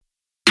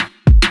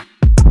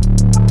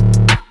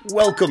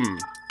Welcome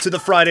to the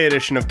Friday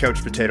edition of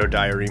Couch Potato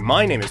Diary.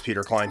 My name is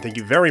Peter Klein. Thank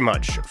you very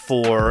much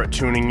for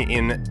tuning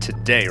in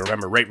today.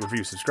 Remember, rate,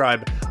 review,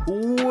 subscribe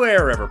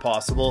wherever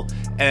possible.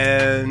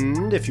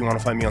 And if you want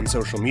to find me on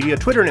social media,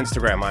 Twitter and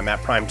Instagram, I'm at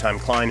Primetime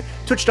Klein,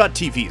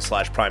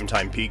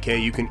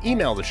 twitch.tv/primetimepk. You can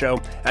email the show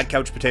at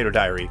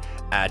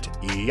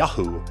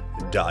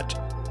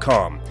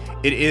couchpotatodiary@yahoo.com.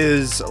 It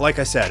is, like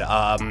I said,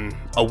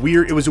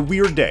 it was a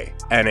weird day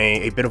and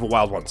a bit of a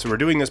wild one. So we're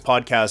doing this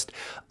podcast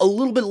a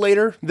little bit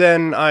later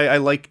than I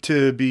like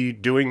to be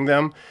doing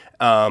them.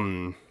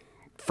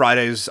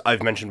 Fridays,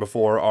 I've mentioned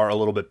before, are a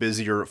little bit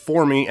busier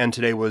for me, and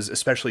today was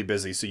especially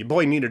busy, so your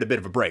boy needed a bit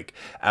of a break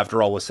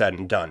after all was said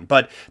and done.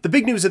 But the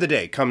big news of the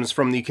day comes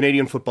from the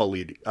Canadian Football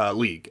League,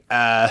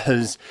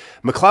 as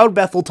McLeod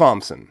Bethel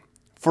Thompson,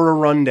 for a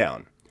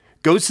rundown,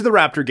 goes to the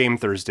Raptor game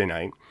Thursday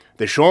night.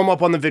 They show him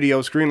up on the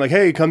video screen like,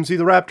 hey, come see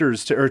the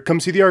Raptors, or come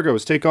see the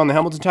Argos take on the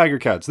Hamilton Tiger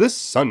Cats this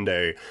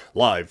Sunday,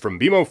 live from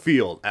BMO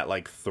Field at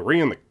like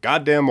 3 in the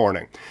goddamn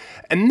morning.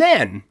 And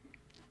then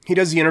he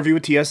does the interview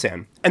with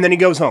TSN, and then he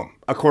goes home.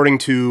 According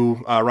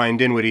to Ryan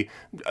Dinwiddie,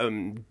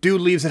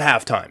 dude leaves at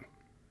halftime.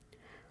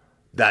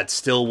 That's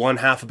still one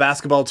half of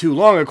basketball too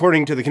long,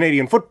 according to the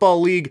Canadian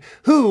Football League,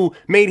 who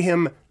made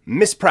him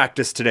miss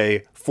practice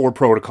today for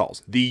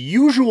protocols. The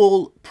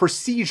usual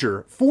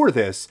procedure for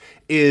this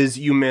is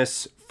you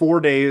miss 4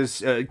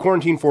 days,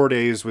 quarantine 4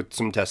 days with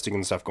some testing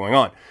and stuff going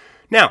on.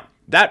 Now,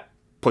 that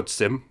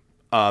puts him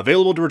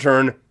available to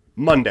return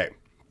Monday,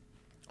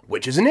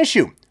 which is an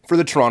issue for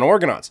the Toronto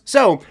Argonauts.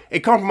 So, a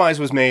compromise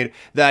was made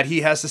that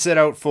he has to sit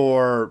out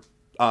for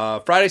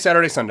Friday,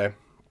 Saturday, Sunday,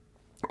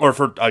 or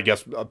for, I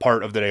guess, a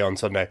part of the day on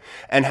Sunday,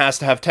 and has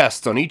to have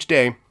tests on each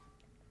day.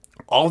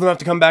 All of them have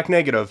to come back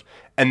negative,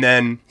 and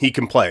then he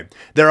can play.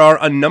 There are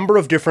a number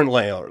of different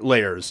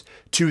layers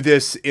to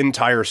this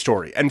entire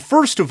story. And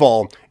first of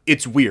all,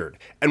 it's weird.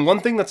 And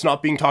one thing that's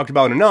not being talked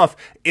about enough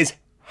is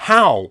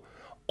how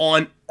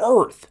on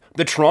earth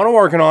the Toronto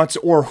Argonauts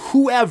or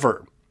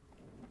whoever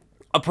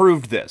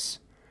approved this.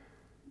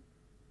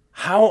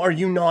 How are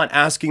you not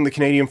asking the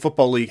Canadian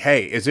Football League,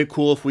 hey, is it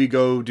cool if we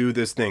go do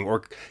this thing?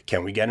 Or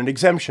can we get an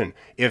exemption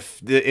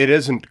if it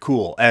isn't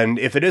cool? And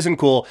if it isn't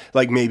cool,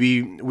 like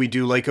maybe we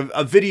do like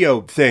a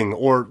video thing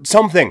or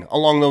something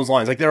along those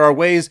lines. Like there are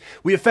ways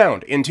we have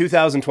found in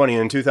 2020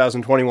 and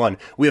 2021,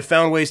 we have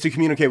found ways to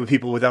communicate with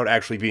people without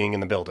actually being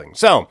in the building.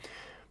 So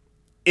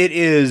it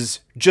is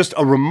just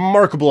a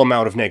remarkable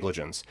amount of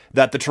negligence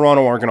that the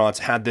Toronto Argonauts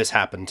had this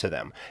happen to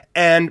them.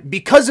 And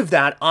because of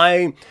that,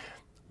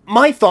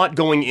 my thought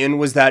going in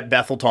was that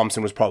Bethel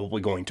Thompson was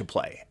probably going to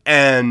play.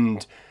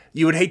 And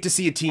you would hate to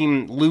see a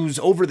team lose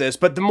over this.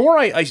 But the more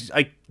I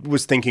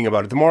was thinking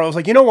about it, the more I was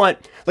like, you know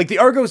what? Like, the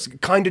Argos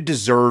kind of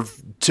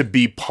deserve to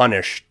be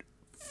punished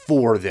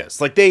for this.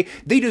 Like, they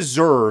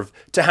deserve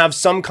to have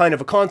some kind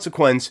of a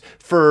consequence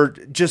for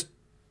just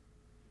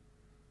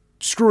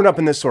screwing up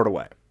in this sort of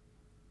way.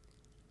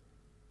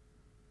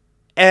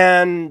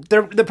 And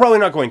they're probably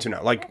not going to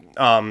now. Like,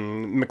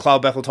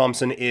 McLeod Bethel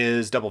Thompson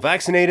is double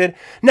vaccinated.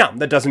 Now,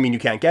 that doesn't mean you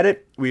can't get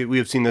it. We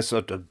have seen this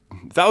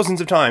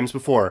thousands of times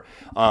before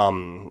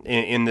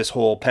in this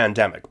whole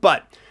pandemic.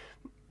 But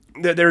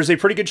there's a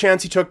pretty good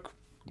chance he took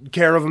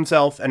care of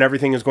himself and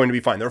everything is going to be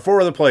fine. There are four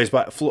other players,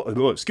 by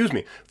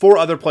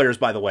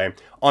the way,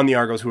 on the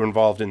Argos who are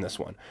involved in this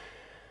one.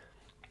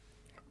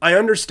 I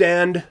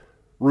understand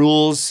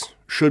rules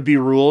should be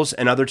rules,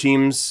 and other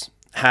teams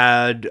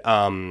had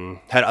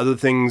other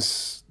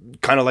things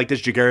kind of like this.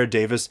 Jagara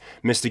Davis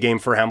missed a game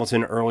for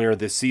Hamilton earlier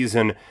this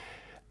season.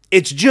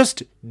 It's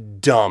just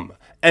dumb,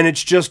 and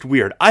it's just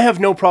weird. I have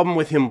no problem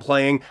with him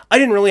playing. I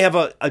didn't really have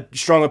a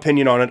strong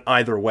opinion on it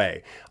either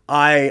way.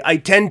 I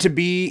tend to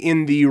be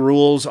in the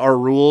rules are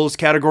rules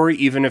category.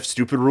 Even if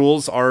stupid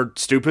rules are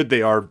stupid,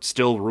 they are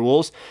still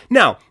rules.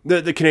 Now,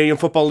 the Canadian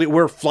Football League,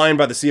 we're flying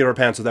by the seat of our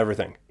pants with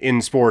everything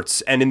in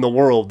sports and in the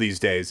world these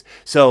days.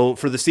 So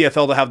for the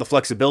CFL to have the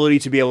flexibility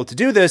to be able to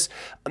do this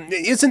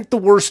isn't the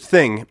worst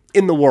thing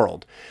in the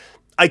world.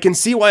 I can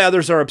see why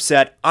others are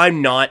upset.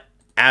 I'm not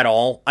at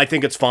all. I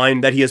think it's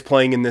fine that he is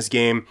playing in this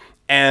game.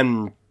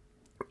 And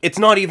it's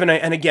not even,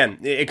 and again,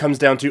 it comes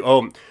down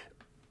to,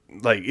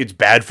 like, it's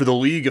bad for the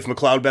league if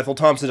McLeod Bethel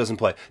Thompson doesn't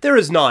play. There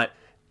is not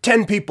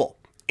 10 people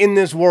in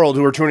this world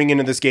who are tuning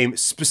into this game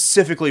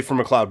specifically for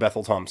McLeod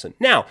Bethel Thompson.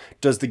 Now,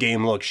 does the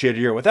game look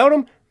shittier without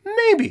him?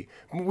 Maybe.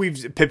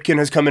 Pipkin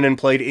has come in and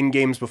played in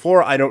games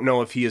before. I don't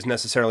know if he is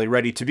necessarily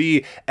ready to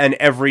be an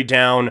every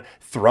down,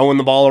 throwing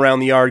the ball around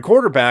the yard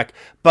quarterback,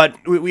 but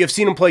we have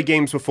seen him play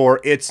games before.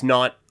 It's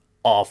not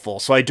awful.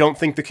 So I don't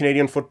think the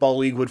Canadian Football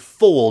League would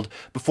fold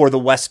before the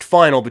West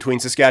Final between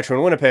Saskatchewan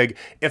and Winnipeg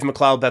if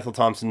McLeod Bethel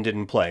Thompson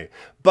didn't play.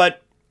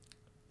 But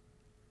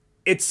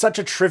it's such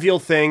a trivial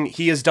thing.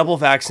 He is double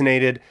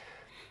vaccinated.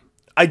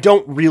 I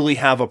don't really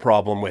have a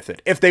problem with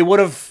it. If they would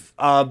have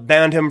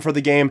banned him for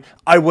the game,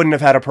 I wouldn't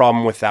have had a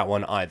problem with that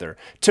one either.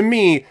 To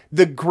me,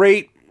 the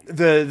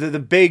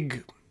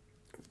big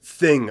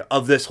thing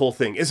of this whole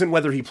thing isn't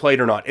whether he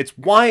played or not. It's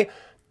why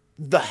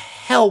the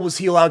hell was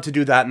he allowed to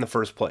do that in the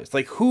first place?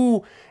 Like,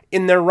 who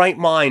in their right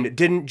mind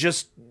didn't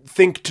just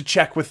think to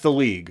check with the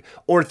league,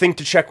 or think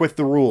to check with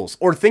the rules,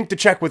 or think to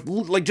check with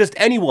like just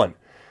anyone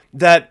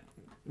that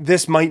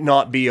this might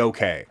not be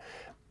okay.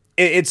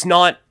 It's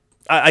not,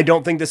 I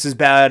don't think this is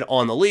bad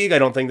on the league. I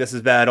don't think this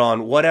is bad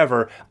on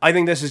whatever. I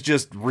think this is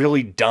just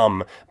really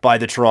dumb by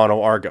the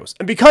Toronto Argos.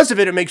 And because of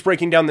it, it makes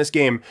breaking down this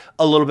game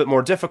a little bit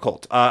more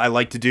difficult. I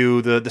like to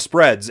do the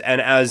spreads.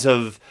 And as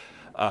of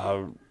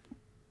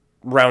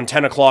around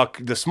 10 o'clock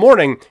this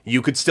morning,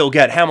 you could still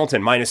get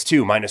Hamilton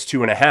 -2,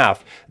 -2.5.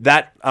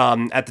 That,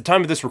 at the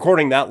time of this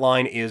recording, that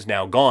line is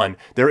now gone.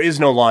 There is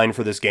no line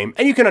for this game.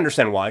 And you can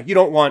understand why. You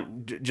don't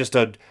want just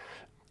a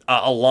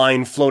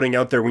line floating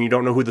out there when you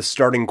don't know who the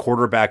starting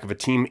quarterback of a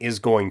team is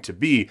going to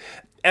be.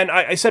 And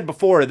I said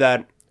before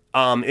that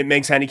it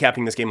makes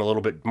handicapping this game a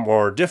little bit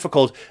more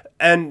difficult,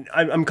 and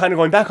I'm kind of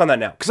going back on that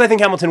now, because I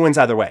think Hamilton wins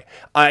either way.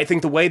 I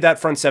think the way that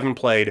front seven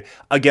played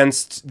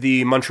against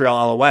the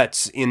Montreal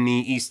Alouettes in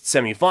the East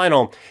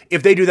semifinal,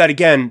 if they do that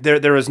again,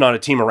 there is not a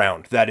team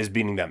around that is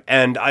beating them.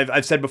 And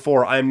I've said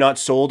before, I'm not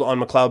sold on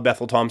McLeod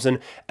Bethel-Thompson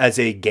as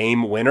a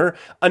game winner.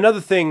 Another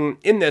thing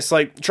in this,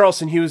 like,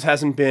 Charleston Hughes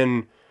hasn't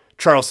been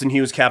Charleston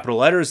Hughes capital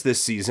letters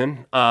this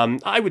season.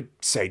 I would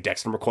say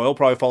Dexter McCoyle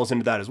probably falls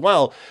into that as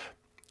well.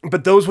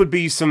 But those would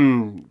be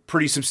some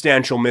pretty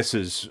substantial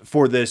misses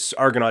for this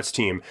Argonauts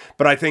team.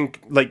 But I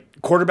think,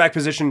 like, quarterback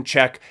position,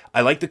 check.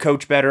 I like the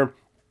coach better.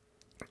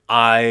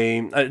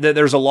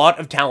 There's a lot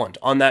of talent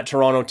on that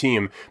Toronto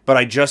team, but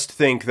I just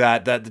think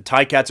that the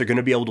Ticats are going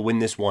to be able to win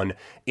this one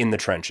in the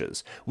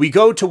trenches. We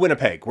go to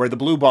Winnipeg, where the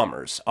Blue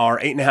Bombers are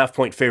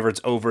 8.5-point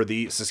favorites over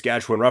the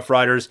Saskatchewan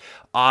Roughriders.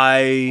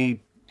 I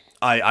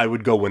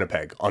would go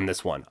Winnipeg on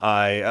this one.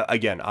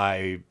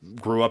 I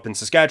grew up in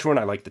Saskatchewan.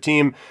 I like the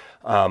team.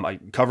 I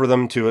cover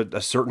them to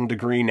a certain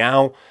degree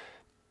now.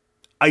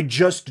 I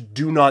just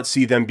do not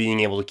see them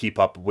being able to keep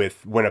up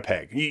with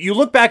Winnipeg. You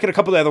look back at a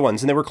couple of the other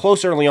ones, and they were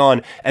close early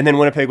on, and then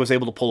Winnipeg was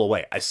able to pull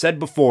away. I said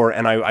before,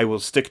 and I will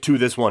stick to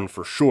this one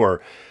for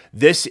sure,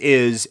 this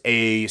is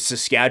a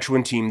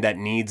Saskatchewan team that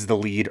needs the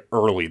lead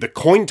early. The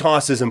coin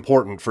toss is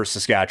important for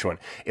Saskatchewan.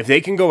 If they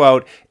can go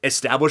out,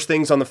 establish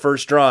things on the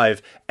first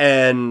drive,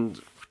 and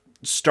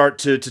start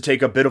to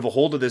take a bit of a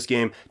hold of this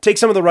game, take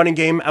some of the running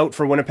game out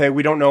for Winnipeg.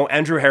 We don't know.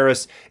 Andrew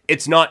Harris,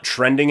 it's not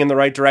trending in the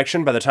right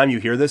direction. By the time you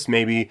hear this,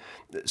 maybe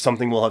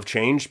something will have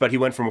changed, but he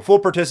went from a full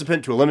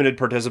participant to a limited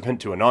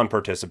participant to a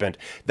non-participant.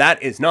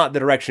 That is not the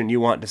direction you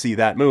want to see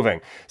that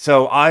moving.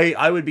 So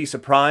I would be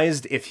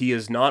surprised if he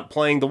is not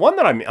playing. The one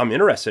that I'm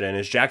interested in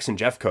is Jackson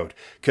Jeffcoat,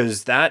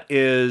 because that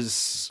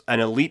is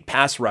an elite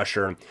pass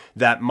rusher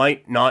that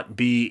might not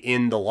be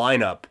in the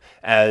lineup,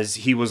 as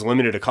he was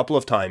limited a couple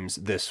of times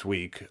this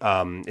week.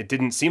 It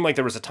didn't seem like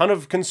there was a ton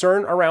of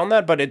concern around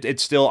that, but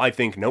it's still, I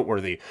think,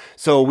 noteworthy.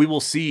 So we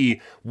will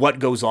see what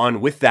goes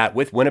on with that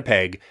with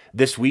Winnipeg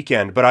this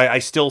weekend. But I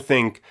still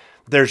think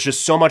there's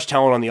just so much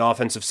talent on the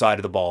offensive side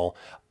of the ball.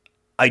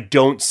 I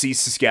don't see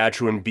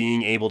Saskatchewan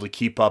being able to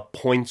keep up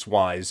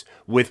points-wise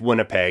with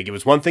Winnipeg. It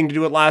was one thing to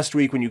do it last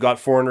week when you got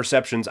 4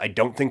 interceptions. I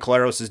don't think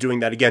Collaros is doing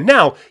that again.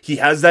 Now, he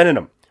has that in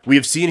him. We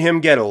have seen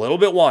him get a little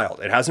bit wild.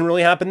 It hasn't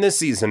really happened this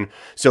season,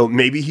 so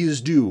maybe he is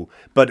due,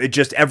 but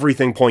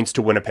everything points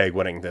to Winnipeg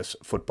winning this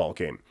football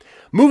game.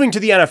 Moving to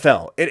the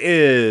NFL, it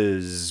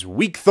is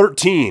Week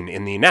 13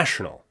 in the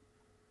National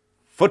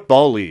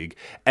Football League,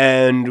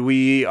 and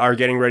we are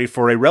getting ready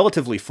for a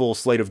relatively full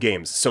slate of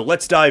games, so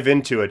let's dive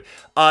into it.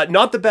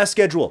 Not the best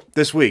schedule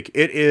this week.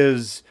 It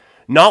is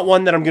not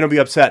one that I'm going to be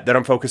upset that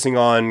I'm focusing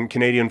on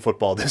Canadian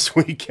football this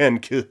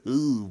weekend.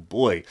 Ooh,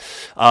 boy.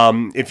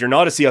 If you're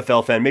not a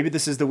CFL fan, maybe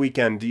this is the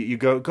weekend you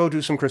go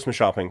do some Christmas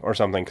shopping or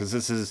something, because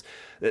this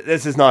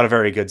is not a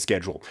very good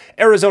schedule.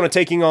 Arizona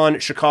taking on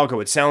Chicago.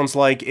 It sounds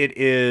like it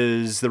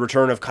is the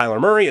return of Kyler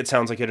Murray. It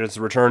sounds like it is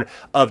the return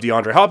of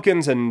DeAndre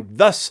Hopkins, and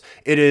thus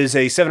it is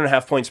a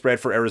 7.5-point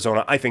spread for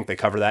Arizona. I think they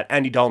cover that.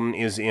 Andy Dalton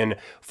is in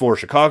for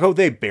Chicago.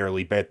 They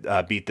barely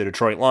beat the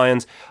Detroit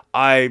Lions.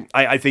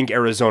 I think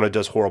Arizona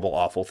does horrible,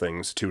 awful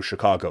things to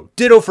Chicago.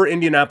 Ditto for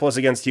Indianapolis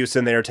against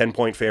Houston. They are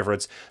 10-point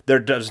favorites. There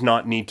does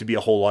not need to be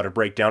a whole lot of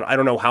breakdown. I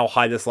don't know how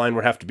high this line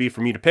would have to be for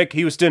me to pick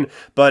Houston,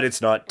 but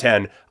it's not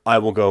 10. I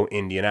will go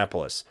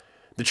Indianapolis.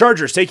 The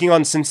Chargers taking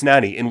on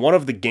Cincinnati in one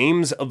of the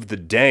games of the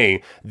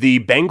day. The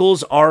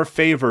Bengals are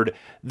favored.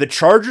 The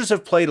Chargers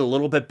have played a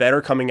little bit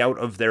better coming out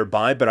of their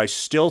bye, but I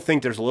still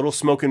think there's a little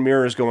smoke and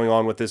mirrors going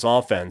on with this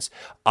offense.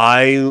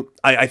 I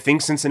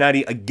think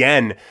Cincinnati,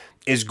 again,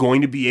 is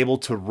going to be able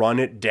to run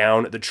it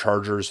down the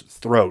Chargers'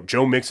 throat.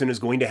 Joe Mixon is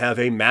going to have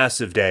a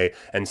massive day,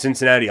 and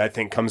Cincinnati, I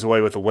think, comes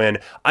away with a win.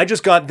 I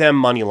just got them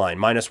money line,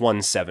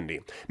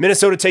 -170.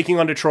 Minnesota taking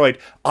on Detroit.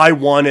 I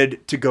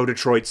wanted to go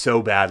Detroit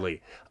so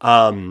badly.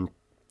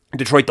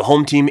 Detroit, the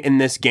home team in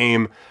this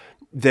game,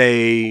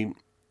 they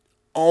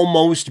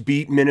almost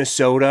beat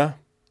Minnesota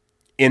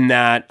in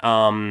that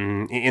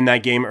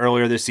game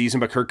earlier this season,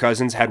 but Kirk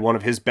Cousins had one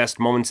of his best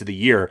moments of the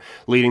year,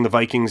 leading the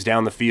Vikings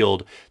down the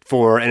field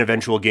for an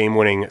eventual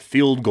game-winning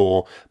field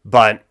goal.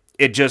 But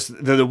it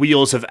just, the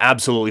wheels have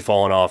absolutely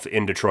fallen off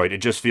in Detroit. It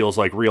just feels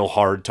like real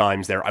hard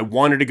times there. I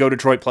wanted to go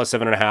Detroit plus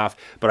 7.5,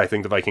 but I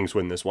think the Vikings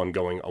win this one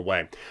going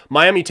away.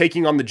 Miami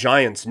taking on the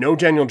Giants. No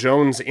Daniel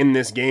Jones in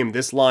this game.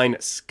 This line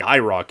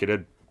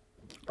skyrocketed.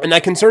 And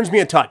that concerns me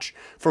a touch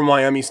from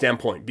Miami's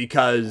standpoint,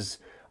 because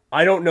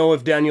I don't know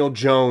if Daniel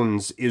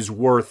Jones is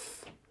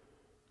worth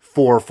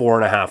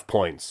 4.5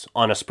 points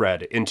on a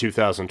spread in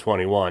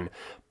 2021,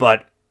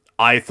 but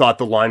I thought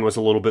the line was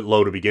a little bit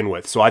low to begin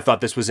with. So I thought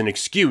this was an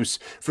excuse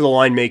for the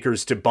line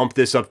makers to bump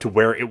this up to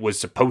where it was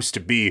supposed to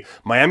be.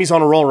 Miami's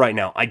on a roll right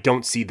now. I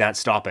don't see that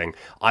stopping.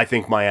 I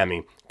think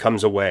Miami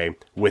comes away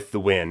with the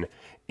win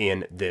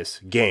in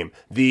this game.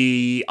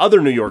 The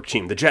other New York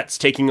team, the Jets,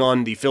 taking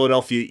on the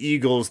Philadelphia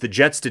Eagles. The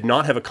Jets did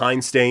not have a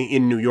kind stay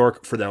in New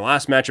York for their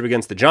last matchup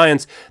against the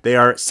Giants. They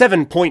are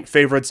 7-point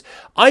favorites.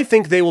 I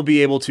think they will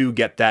be able to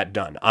get that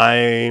done.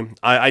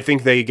 I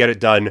think they get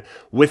it done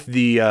with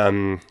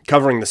the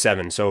covering the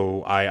 7.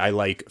 So I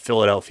like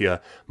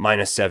Philadelphia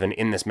 -7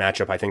 in this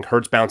matchup. I think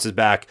Hurts bounces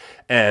back,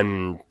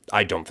 and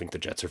I don't think the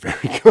Jets are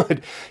very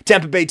good.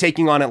 Tampa Bay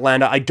taking on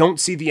Atlanta. I don't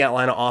see the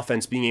Atlanta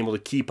offense being able to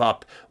keep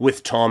up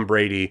with Tom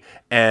Brady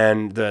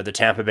and the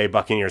Tampa Bay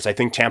Buccaneers. I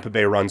think Tampa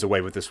Bay runs away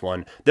with this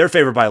one. They're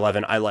favored by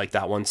 11. I like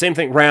that one. Same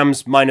thing,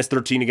 Rams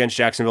 -13 against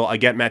Jacksonville. I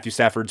get Matthew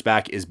Stafford's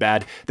back is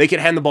bad. They could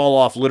hand the ball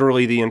off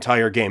literally the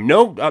entire game.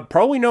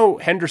 Probably no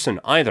Henderson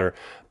either,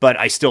 but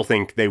I still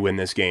think they win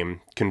this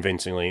game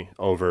convincingly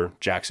over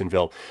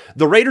Jacksonville.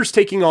 The Raiders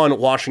taking on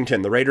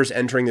Washington. The Raiders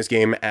entering this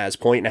game as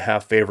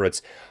 1.5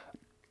 favorites.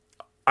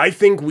 I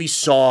think we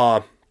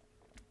saw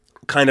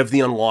kind of the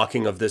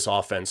unlocking of this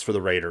offense for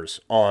the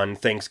Raiders on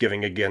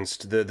Thanksgiving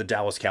against the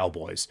Dallas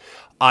Cowboys.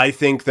 I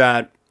think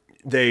that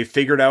they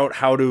figured out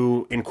how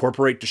to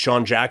incorporate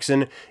Deshaun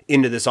Jackson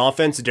into this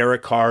offense.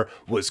 Derek Carr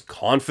was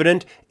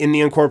confident in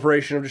the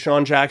incorporation of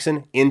Deshaun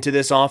Jackson into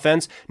this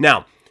offense.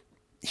 Now,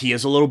 he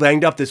is a little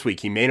banged up this week.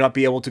 He may not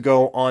be able to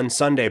go on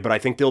Sunday, but I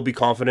think they'll be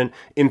confident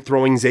in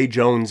throwing Zay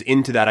Jones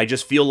into that. I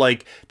just feel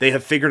like they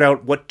have figured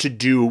out what to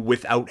do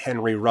without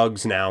Henry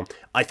Ruggs now.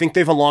 I think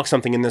they've unlocked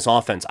something in this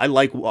offense. I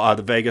like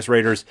the Vegas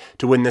Raiders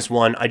to win this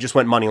one. I just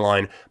went money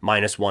line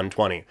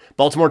 -120.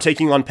 Baltimore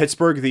taking on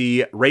Pittsburgh.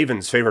 The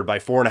Ravens favored by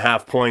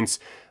 4.5 points.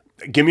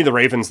 Give me the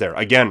Ravens there.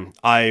 Again,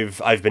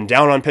 I've been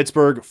down on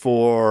Pittsburgh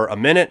for a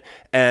minute,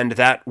 and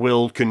that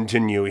will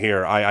continue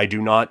here. I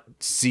do not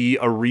see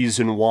a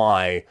reason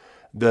why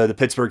the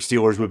Pittsburgh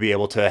Steelers would be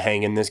able to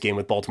hang in this game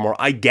with Baltimore.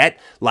 I get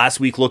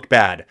last week looked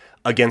bad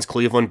against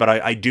Cleveland, but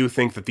I do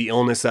think that the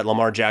illness that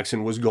Lamar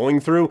Jackson was going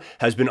through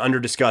has been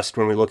under-discussed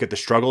when we look at the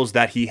struggles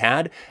that he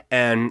had,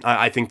 and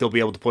I think they'll be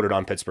able to put it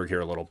on Pittsburgh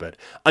here a little bit.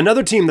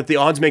 Another team that the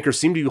odds makers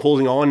seem to be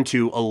holding on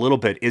to a little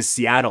bit is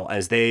Seattle,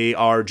 as they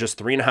are just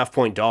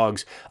 3.5-point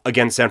dogs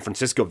against San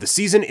Francisco. The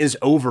season is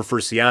over for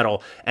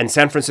Seattle, and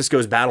San Francisco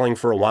is battling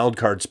for a wild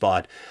card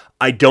spot.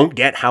 I don't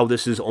get how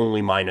this is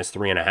only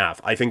 -3.5.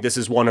 I think this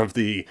is one of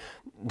the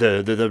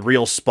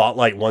real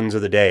spotlight ones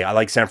of the day. I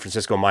like San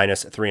Francisco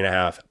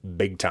 -3.5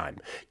 big time.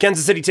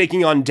 Kansas City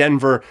taking on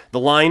Denver. The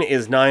line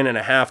is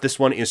 9.5. This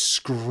one is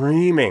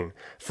screaming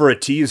for a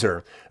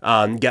teaser.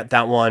 Get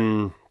that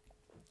one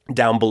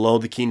down below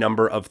the key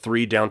number of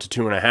 3 down to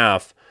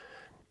 2.5.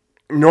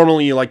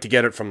 Normally you like to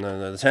get it from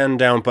the 10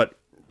 down, but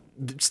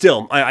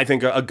still, I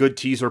think a good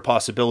teaser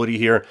possibility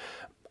here.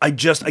 I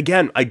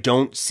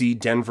don't see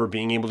Denver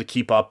being able to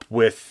keep up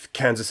with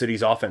Kansas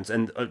City's offense.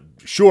 And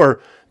sure,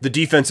 the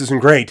defense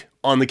isn't great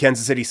on the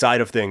Kansas City side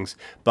of things,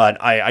 but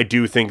I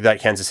do think that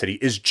Kansas City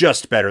is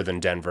just better than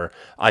Denver.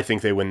 I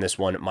think they win this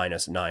one at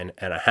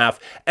 -9.5.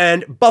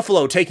 And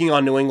Buffalo taking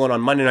on New England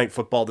on Monday Night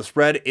Football. The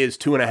spread is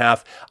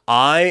 2.5.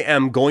 I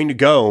am going to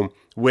go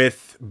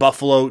with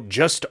Buffalo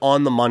just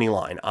on the money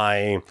line.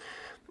 I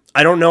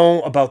don't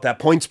know about that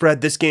point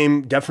spread. This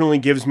game definitely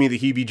gives me the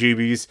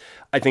heebie-jeebies.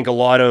 I think a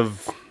lot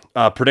of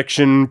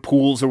prediction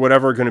pools or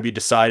whatever are going to be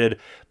decided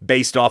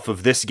based off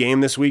of this game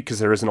this week because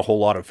there isn't a whole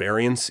lot of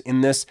variance in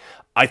this.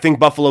 I think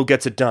Buffalo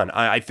gets it done.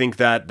 I think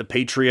that the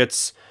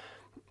Patriots,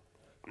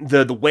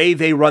 the way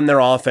they run their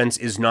offense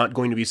is not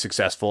going to be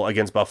successful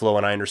against Buffalo,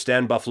 and I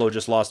understand Buffalo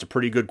just lost a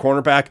pretty good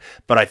cornerback,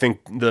 but I think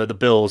the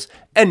Bills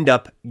end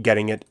up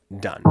getting it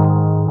done.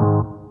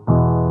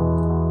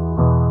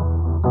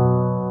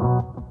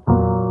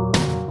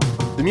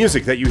 The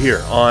music that you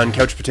hear on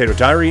Couch Potato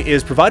Diary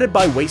is provided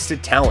by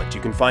Wasted Talent.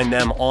 You can find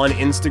them on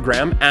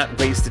Instagram at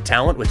Wasted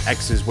Talent, with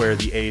X's where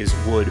the A's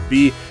would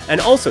be.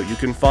 And also, you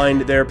can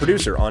find their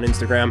producer on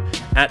Instagram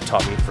at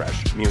Tommy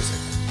Fresh Music.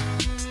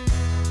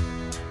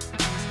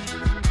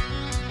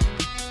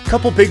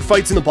 Couple big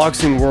fights in the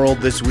boxing world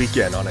this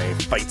weekend on a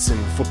Fights in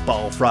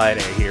Football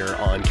Friday here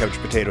on Couch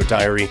Potato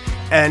Diary.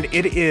 And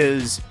it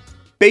is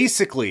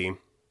basically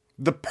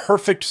the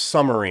perfect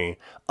summary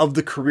of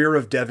the career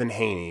of Devin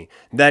Haney,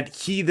 that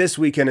he this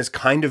weekend is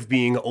kind of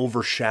being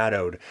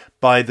overshadowed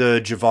by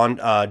the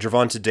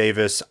Gervonta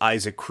Davis,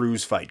 Isaac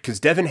Cruz fight. Because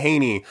Devin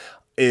Haney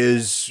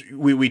is,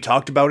 we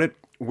talked about it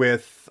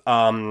with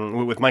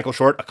Michael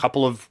Short a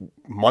couple of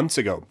months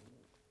ago.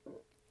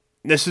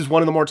 This is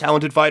one of the more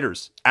talented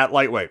fighters at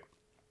lightweight.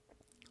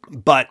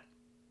 But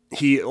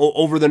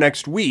over the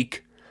next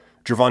week,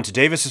 Gervonta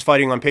Davis is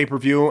fighting on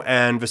pay-per-view,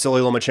 and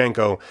Vasily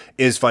Lomachenko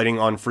is fighting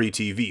on free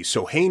TV.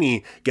 So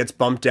Haney gets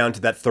bumped down to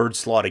that third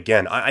slot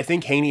again. I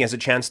think Haney has a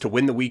chance to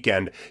win the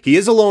weekend. He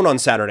is alone on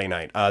Saturday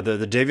night.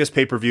 The Davis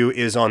pay-per-view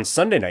is on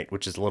Sunday night,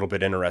 which is a little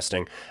bit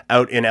interesting,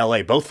 out in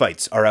LA. Both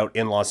fights are out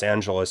in Los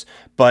Angeles,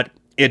 but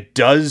it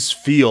does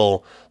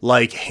feel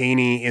like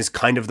Haney is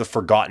kind of the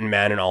forgotten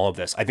man in all of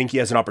this. I think he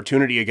has an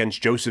opportunity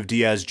against Joseph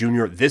Diaz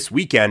Jr. this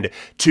weekend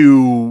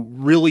to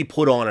really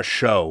put on a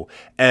show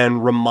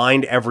and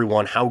remind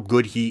everyone how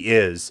good he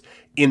is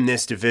in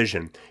this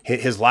division.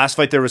 His last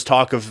fight, there was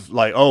talk of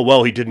like, oh,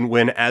 well, he didn't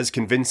win as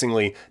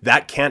convincingly.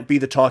 That can't be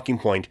the talking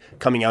point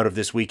coming out of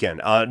this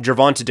weekend.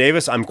 Gervonta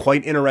Davis, I'm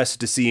quite interested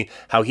to see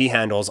how he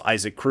handles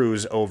Isaac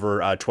Cruz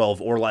over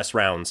 12 or less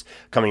rounds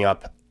coming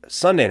up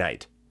Sunday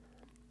night.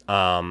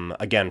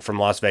 Again, from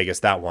Las Vegas,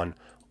 that one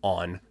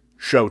on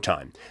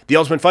Showtime. The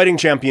Ultimate Fighting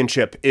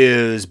Championship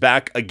is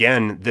back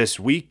again this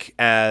week,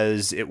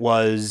 as it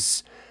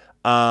was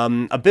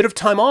a bit of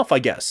time off, I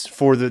guess,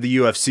 for the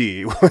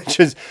UFC,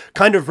 which is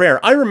kind of rare.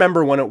 I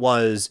remember when it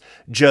was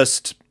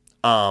just,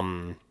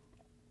 it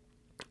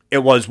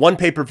was one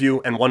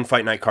pay-per-view and one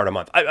fight night card a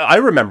month. I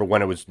remember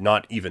when it was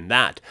not even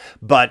that,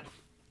 but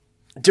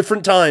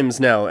different times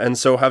now, and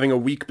so having a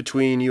week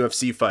between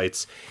UFC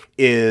fights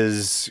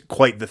is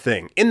quite the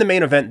thing. In the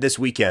main event this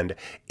weekend,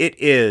 it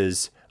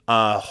is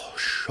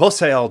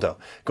Jose Aldo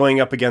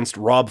going up against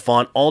Rob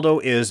Font. Aldo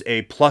is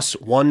a plus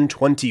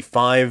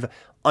 125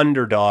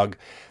 underdog.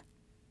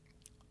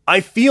 I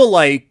feel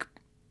like,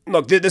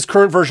 look, this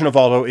current version of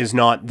Aldo is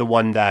not the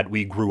one that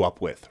we grew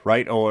up with,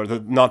 right? Or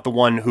not the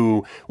one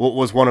who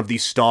was one of the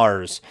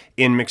stars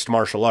in mixed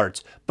martial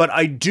arts. But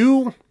I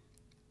do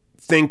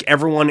think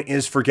everyone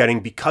is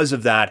forgetting, because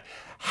of that,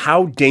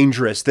 how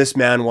dangerous this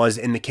man was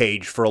in the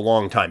cage for a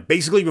long time.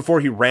 Basically before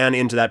he ran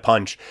into that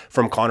punch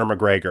from Conor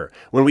McGregor.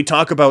 When we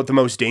talk about the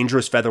most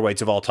dangerous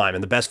featherweights of all time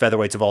and the best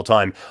featherweights of all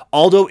time,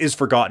 Aldo is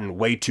forgotten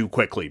way too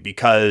quickly,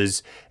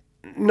 because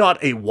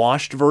not a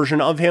washed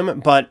version of him,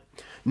 but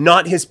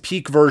not his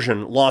peak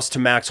version lost to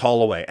Max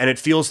Holloway. And it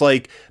feels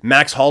like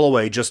Max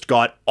Holloway just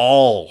got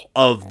all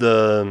of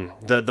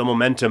the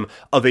momentum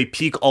of a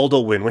peak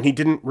Aldo win when he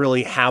didn't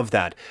really have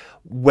that.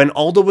 When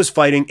Aldo was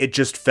fighting, it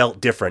just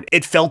felt different.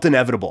 It felt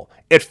inevitable.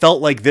 It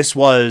felt like this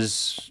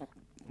was,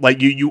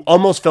 like, you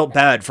almost felt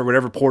bad for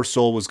whatever poor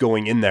soul was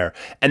going in there.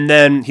 And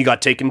then he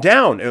got taken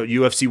down.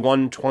 UFC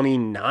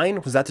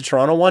 129, was that the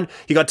Toronto one?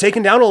 He got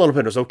taken down a little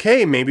bit. It was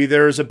okay. Maybe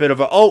there's a bit of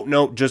a, oh,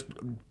 no, just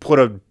put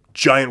a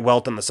giant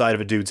welt on the side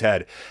of a dude's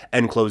head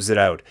and closed it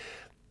out.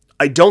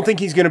 I don't think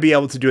he's going to be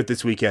able to do it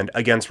this weekend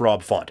against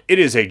Rob Font. It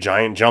is a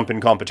giant jump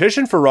in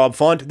competition for Rob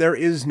Font. There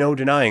is no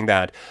denying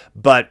that.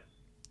 But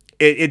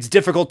it's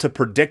difficult to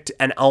predict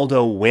an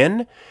Aldo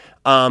win,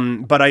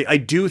 but I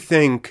do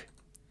think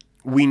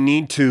we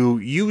need to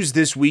use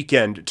this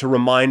weekend to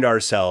remind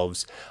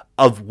ourselves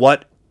of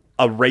what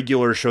a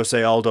regular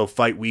Jose Aldo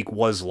fight week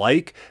was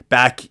like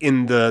back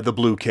in the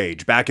blue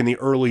cage, back in the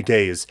early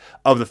days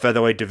of the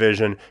featherweight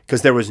division,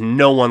 because there was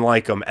no one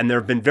like him, and there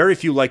have been very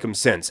few like him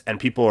since, and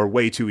people are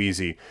way too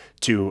easy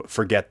to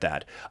forget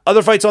that.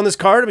 Other fights on this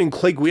card, I mean,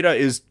 Clay Guida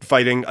is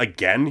fighting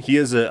again. He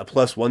is a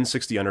plus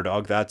 160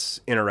 underdog. That's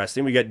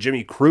interesting. We got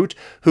Jimmy Crute,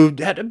 who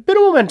had a bit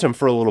of momentum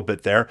for a little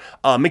bit there.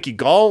 Mickey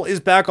Gall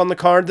is back on the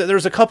card.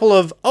 There's a couple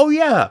of, oh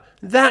yeah,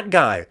 that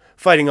guy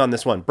fighting on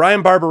this one.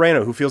 Brian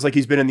Barberena, who feels like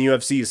he's been in the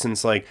UFC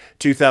since like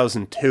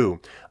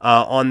 2002.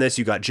 On this,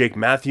 you got Jake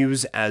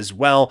Matthews as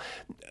well.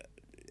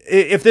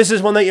 If this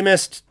is one that you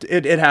missed,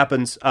 it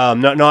happens.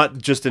 Not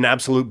just an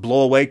absolute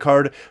blow-away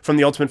card from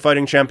the Ultimate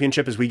Fighting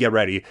Championship as we get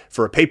ready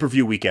for a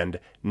pay-per-view weekend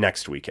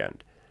next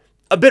weekend.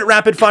 A bit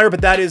rapid fire,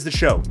 but that is the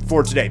show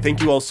for today.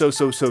 Thank you all so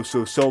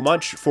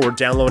much for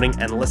downloading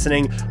and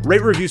listening.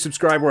 Rate, review,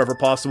 subscribe wherever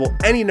possible.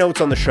 Any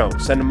notes on the show,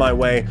 send them my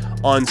way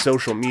on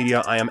social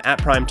media. I am at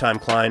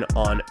PrimetimeKlein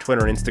on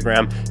Twitter and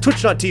Instagram,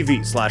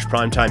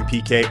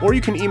 twitch.tv/PrimetimePK, or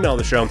you can email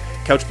the show,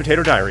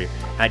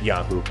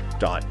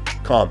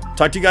 couchpotatodiary@yahoo.com.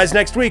 Talk to you guys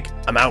next week.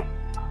 I'm out.